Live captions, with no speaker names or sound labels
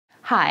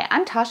Hi,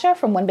 I'm Tasha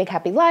from One Big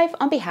Happy Life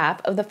on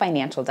behalf of the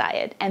Financial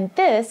Diet, and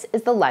this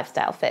is the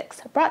Lifestyle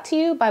Fix, brought to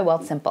you by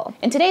Wealthsimple.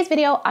 In today's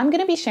video, I'm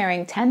going to be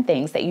sharing 10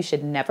 things that you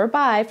should never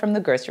buy from the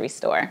grocery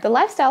store. The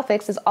Lifestyle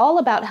Fix is all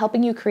about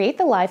helping you create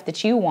the life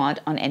that you want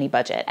on any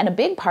budget, and a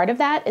big part of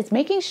that is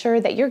making sure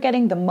that you're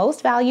getting the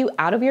most value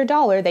out of your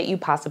dollar that you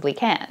possibly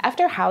can.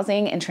 After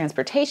housing and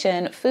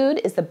transportation,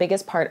 food is the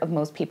biggest part of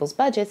most people's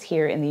budgets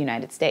here in the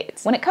United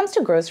States. When it comes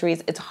to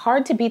groceries, it's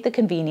hard to beat the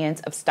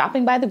convenience of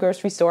stopping by the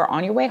grocery store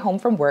on your way home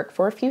from work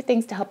for a few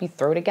things to help you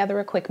throw together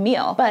a quick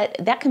meal. But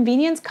that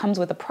convenience comes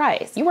with a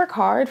price. You work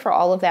hard for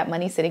all of that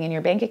money sitting in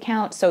your bank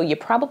account, so you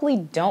probably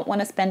don't want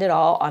to spend it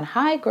all on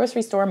high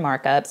grocery store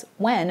markups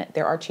when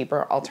there are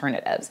cheaper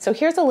alternatives. So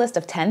here's a list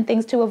of 10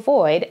 things to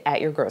avoid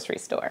at your grocery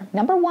store.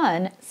 Number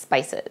 1,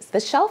 spices.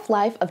 The shelf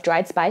life of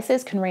dried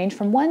spices can range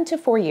from 1 to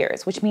 4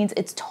 years, which means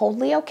it's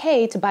totally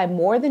okay to buy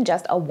more than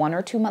just a 1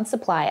 or 2 month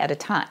supply at a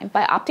time.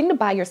 By opting to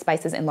buy your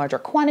spices in larger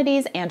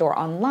quantities and or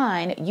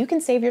online, you can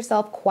save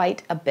yourself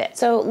quite a bit.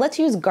 So let's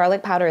use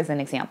garlic powder as an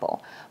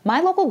example. My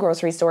local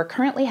grocery store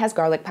currently has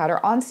garlic powder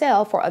on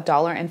sale for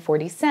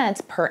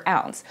 $1.40 per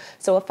ounce.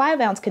 So a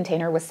 5-ounce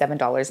container was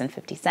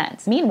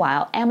 $7.50.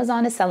 Meanwhile,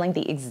 Amazon is selling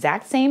the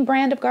exact same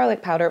brand of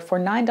garlic powder for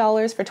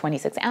 $9 for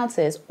 26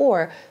 ounces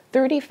or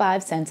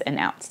 35 cents an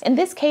ounce. In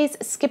this case,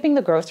 skipping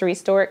the grocery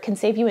store can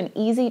save you an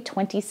easy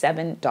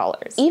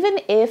 $27. Even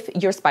if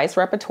your spice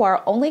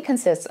repertoire only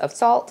consists of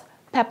salt,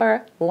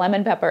 pepper,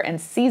 lemon pepper, and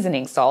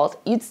seasoning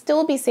salt, you'd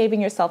still be saving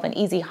yourself an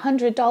easy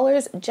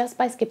 $100 just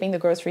by skipping the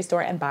grocery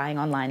store and buying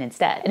online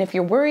instead. And if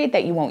you're worried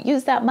that you won't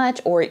use that much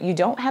or you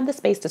don't have the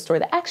space to store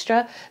the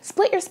extra,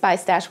 split your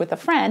spice stash with a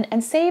friend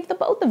and save the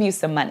both of you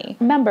some money.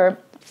 Remember,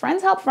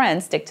 friends help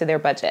friends stick to their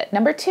budget.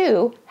 Number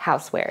 2,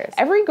 housewares.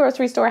 Every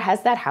grocery store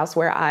has that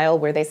houseware aisle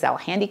where they sell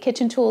handy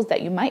kitchen tools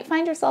that you might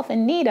find yourself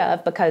in need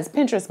of because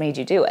Pinterest made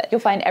you do it. You'll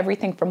find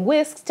everything from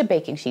whisks to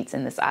baking sheets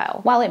in this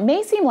aisle. While it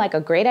may seem like a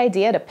great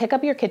idea to pick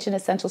up your kitchen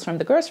essentials from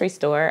the grocery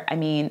store, I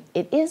mean,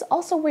 it is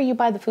also where you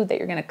buy the food that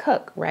you're gonna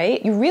cook,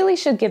 right? You really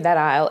should give that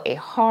aisle a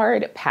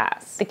hard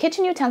pass. The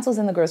kitchen utensils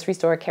in the grocery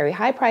store carry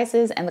high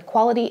prices and the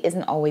quality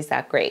isn't always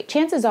that great.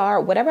 Chances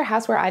are, whatever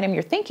houseware item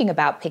you're thinking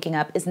about picking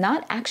up is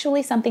not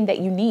actually something that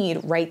you need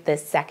right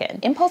this second.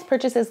 Impulse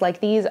purchases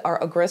like these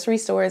are a grocery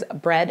store's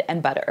bread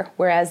and butter,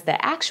 whereas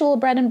the actual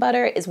bread and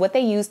butter is what they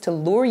use to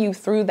lure you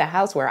through the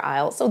houseware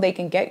aisle so they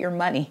can get your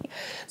money.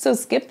 So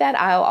skip that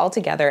aisle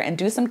altogether and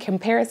do some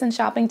comparison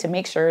shopping to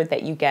make sure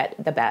that you get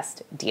the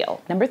best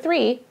deal. Number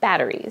 3,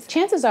 batteries.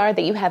 Chances are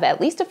that you have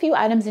at least a few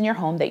items in your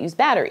home that use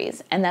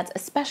batteries, and that's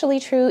especially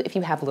true if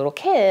you have little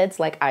kids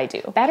like I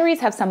do. Batteries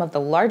have some of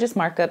the largest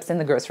markups in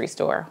the grocery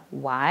store.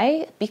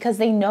 Why? Because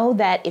they know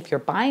that if you're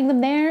buying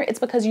them there, it's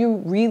because you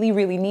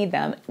really need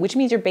them, which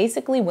means you're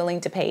basically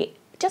willing to pay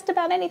just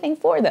about anything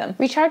for them.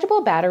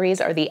 Rechargeable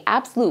batteries are the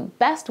absolute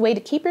best way to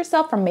keep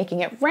yourself from making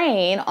it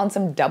rain on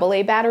some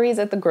AA batteries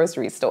at the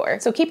grocery store.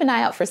 So keep an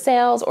eye out for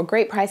sales or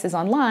great prices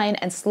online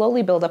and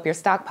slowly build up your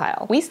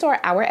stockpile. We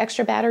store our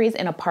extra batteries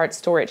in a part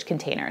storage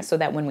container so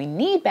that when we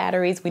need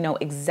batteries, we know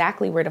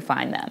exactly where to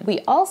find them.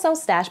 We also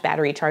stash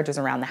battery chargers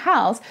around the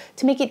house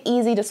to make it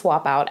easy to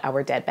swap out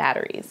our dead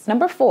batteries.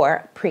 Number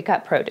 4,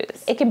 pre-cut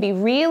produce. It can be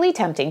really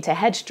tempting to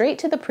head straight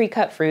to the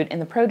pre-cut fruit in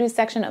the produce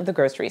section of the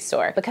grocery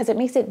store because it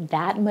makes it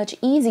that much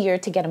easier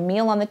to get a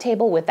meal on the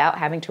table without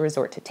having to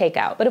resort to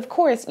takeout. But of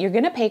course, you're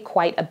gonna pay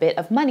quite a bit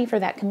of money for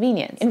that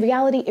convenience. In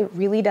reality, it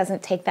really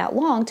doesn't take that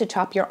long to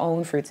chop your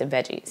own fruits and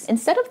veggies.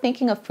 Instead of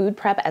thinking of food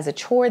prep as a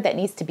chore that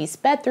needs to be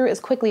sped through as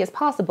quickly as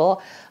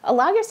possible,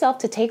 allow yourself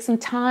to take some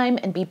time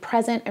and be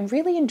present and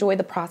really enjoy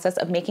the process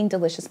of making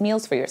delicious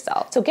meals for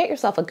yourself. So get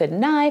yourself a good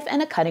knife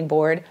and a cutting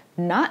board,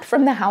 not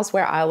from the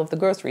houseware aisle of the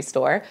grocery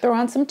store. Throw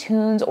on some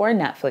tunes or a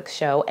Netflix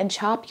show and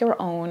chop your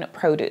own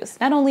produce.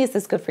 Not only is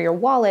this good for your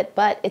wallet,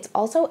 but it's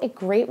also a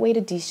great way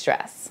to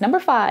de-stress. Number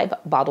 5,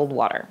 bottled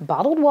water.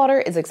 Bottled water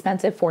is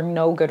expensive for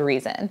no good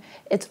reason.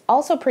 It's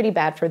also pretty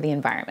bad for the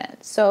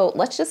environment. So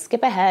let's just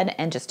skip ahead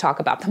and just talk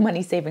about the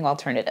money-saving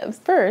alternatives.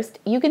 First,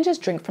 you can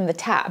just drink from the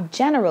tap.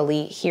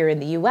 Generally, here in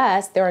the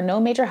US, there are no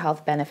major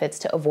health benefits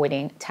to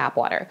avoiding tap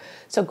water.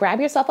 So grab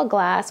yourself a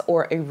glass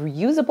or a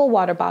reusable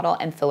water bottle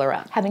and fill her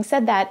up. Having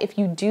said that, if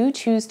you do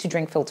choose to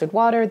drink filtered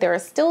water, there are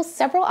still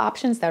several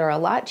options that are a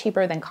lot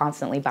cheaper than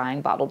constantly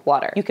buying bottled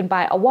water. You can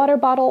buy a water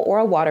bottle or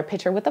a water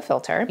pitcher with a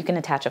filter. You can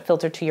attach a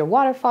filter to your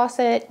water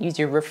faucet, use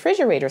your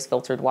refrigerator's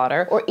filtered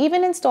water, or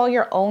even install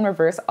your own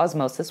reverse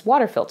osmosis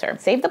water filter.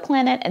 Save the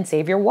planet and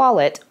save your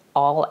wallet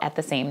all at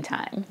the same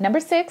time. Number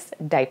 6,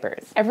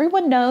 diapers.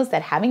 Everyone knows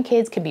that having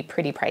kids can be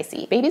pretty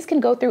pricey. Babies can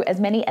go through as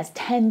many as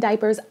 10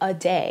 diapers a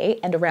day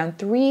and around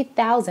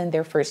 3,000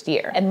 their first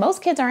year. And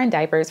most kids are in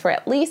diapers for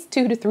at least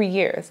 2 to 3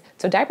 years.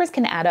 So diapers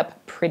can add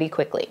up pretty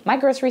quickly. My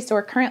grocery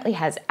store currently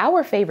has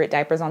our favorite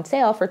diapers on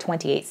sale for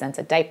 28 cents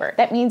a diaper.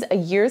 That means a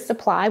year's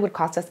supply would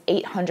cost us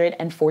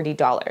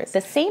 $840.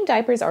 The same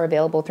diapers are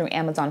available through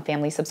Amazon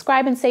Family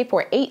Subscribe and Save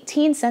for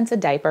 18 cents a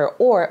diaper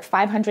or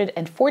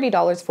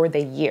 $540 for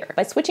the year.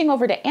 By switching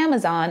over to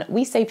Amazon,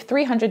 we save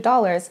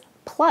 $300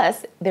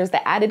 Plus, there's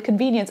the added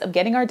convenience of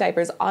getting our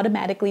diapers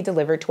automatically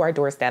delivered to our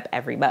doorstep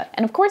every month.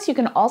 And of course, you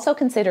can also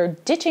consider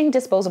ditching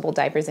disposable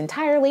diapers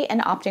entirely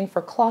and opting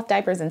for cloth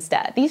diapers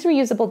instead. These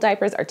reusable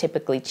diapers are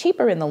typically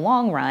cheaper in the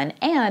long run,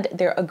 and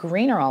they're a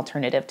greener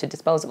alternative to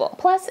disposable.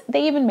 Plus,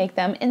 they even make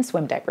them in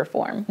swim diaper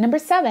form. Number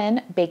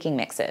 7, baking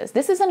mixes.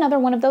 This is another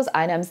one of those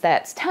items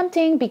that's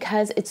tempting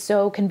because it's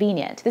so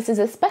convenient. This is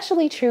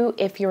especially true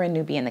if you're a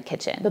newbie in the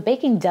kitchen. But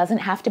baking doesn't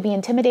have to be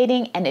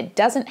intimidating, and it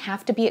doesn't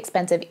have to be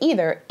expensive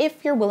either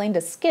if you're willing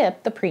to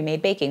skip the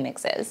pre-made baking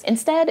mixes.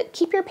 Instead,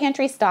 keep your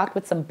pantry stocked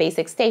with some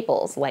basic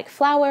staples like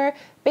flour,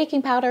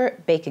 baking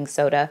powder, baking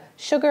soda,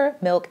 sugar,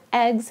 milk,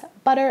 eggs,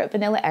 butter,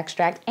 vanilla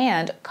extract,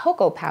 and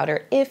cocoa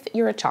powder if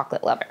you're a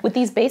chocolate lover. With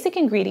these basic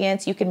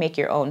ingredients, you can make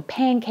your own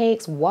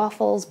pancakes,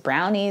 waffles,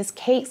 brownies,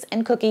 cakes,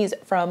 and cookies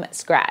from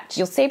scratch.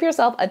 You'll save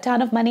yourself a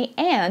ton of money,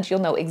 and you'll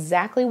know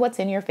exactly what's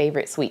in your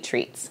favorite sweet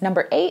treats.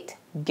 Number 8,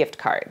 gift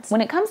cards. When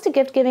it comes to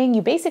gift giving,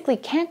 you basically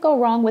can't go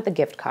wrong with a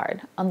gift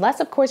card, unless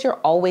of course you're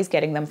always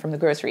getting them from the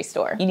grocery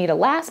store. You need a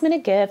last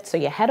minute gift, so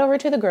you head over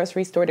to the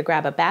grocery store to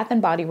grab a Bath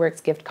 & Body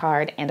Works gift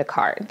card and a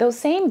card. Those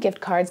same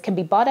gift cards can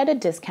be bought at a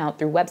discount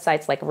through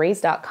websites like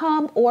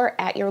Raise.com or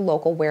at your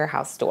local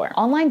warehouse store.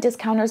 Online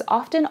discounters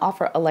often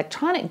offer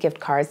electronic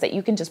gift cards that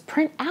you can just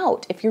print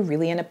out if you're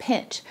really in a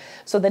pinch.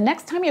 So the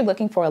next time you're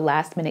looking for a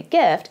last minute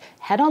gift,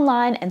 head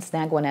online and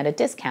snag one at a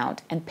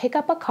discount and pick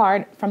up a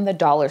card from the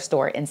dollar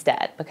store instead,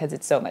 because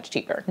it's so much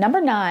cheaper.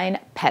 Number 9,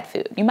 pet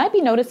food. You might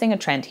be noticing a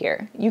trend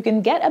here. You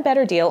can get a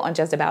better deal on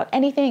just about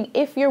anything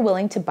if you're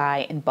willing to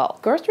buy in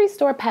bulk. Grocery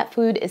store pet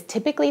food is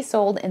typically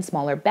sold in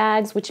smaller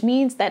bags, which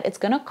means that it's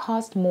gonna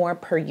cost more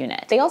per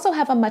unit. They also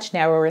have a much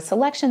narrower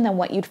selection than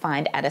what you'd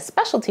find at a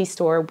specialty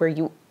store, where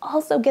you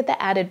also get the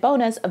added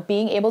bonus of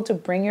being able to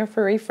bring your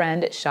furry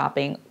friend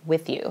shopping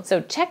with you.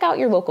 So check out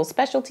your local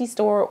specialty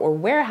store or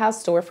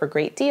warehouse store for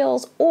great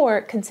deals,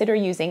 or consider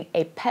using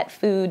a pet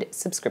food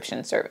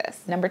subscription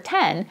service. Number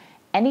 10,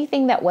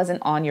 anything that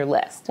wasn't on your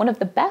list. One of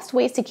the best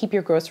ways to keep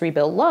your grocery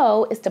bill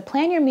low is to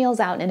plan your meals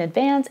out in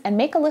advance and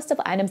make a list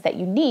of items that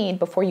you need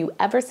before you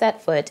ever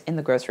set foot in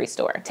the grocery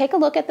store. Take a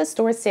look at the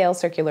store's sales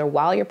circular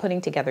while you're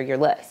putting together your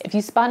list. If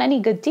you spot any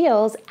good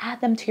deals,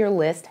 add them to your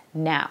list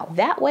now.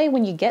 That way,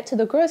 when you get to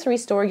the grocery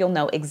store, you'll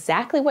know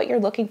exactly what you're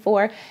looking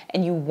for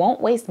and you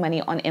won't waste money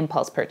on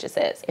impulse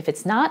purchases. If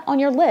it's not on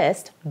your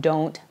list,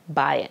 don't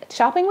buy it.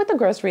 Shopping with the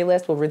grocery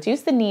list will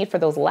reduce the need for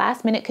those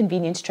last-minute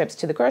convenience trips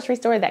to the grocery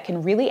store that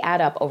can really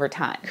add up over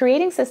time.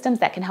 Creating systems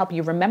that can help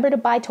you remember to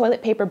buy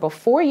toilet paper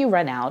before you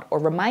run out or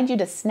remind you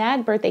to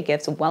snag birthday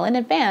gifts well in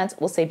advance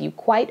will save you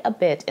quite a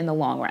bit in the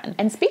long run.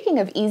 And speaking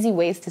of easy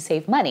ways to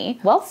save money,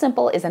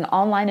 Wealthsimple is an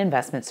online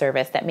investment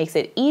service that makes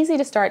it easy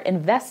to start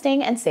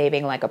investing and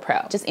saving like a pro.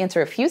 Just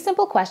answer a few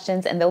simple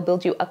questions and they'll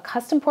build you a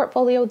custom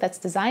portfolio that's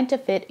designed to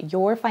fit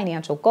your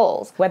financial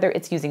goals, whether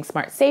it's using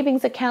smart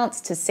savings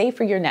accounts to save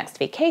for your next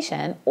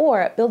vacation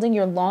or building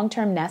your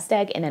long-term nest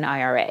egg in an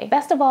IRA.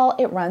 Best of all,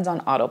 it runs on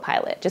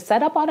autopilot. Just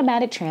set up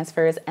automatic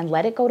transfers and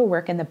let it go to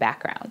work in the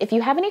background. If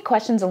you have any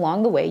questions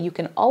along the way, you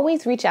can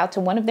always reach out to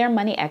one of their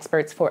money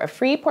experts for a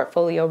free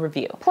portfolio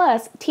review.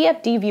 Plus,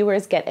 TFD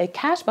viewers get a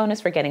cash bonus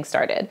for getting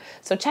started.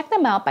 So check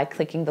them out by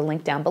clicking the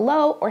link down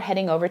below or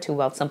heading over to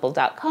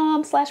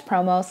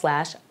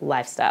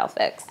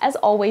wealthsimple.com/promo/lifestylefix. As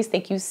always,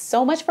 thank you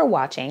so much for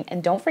watching,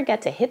 and don't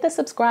forget to hit the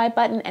subscribe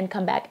button and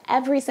come back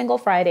every single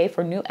Friday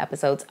for new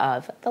episodes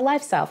of The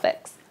Lifestyle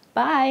Fix.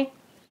 Bye!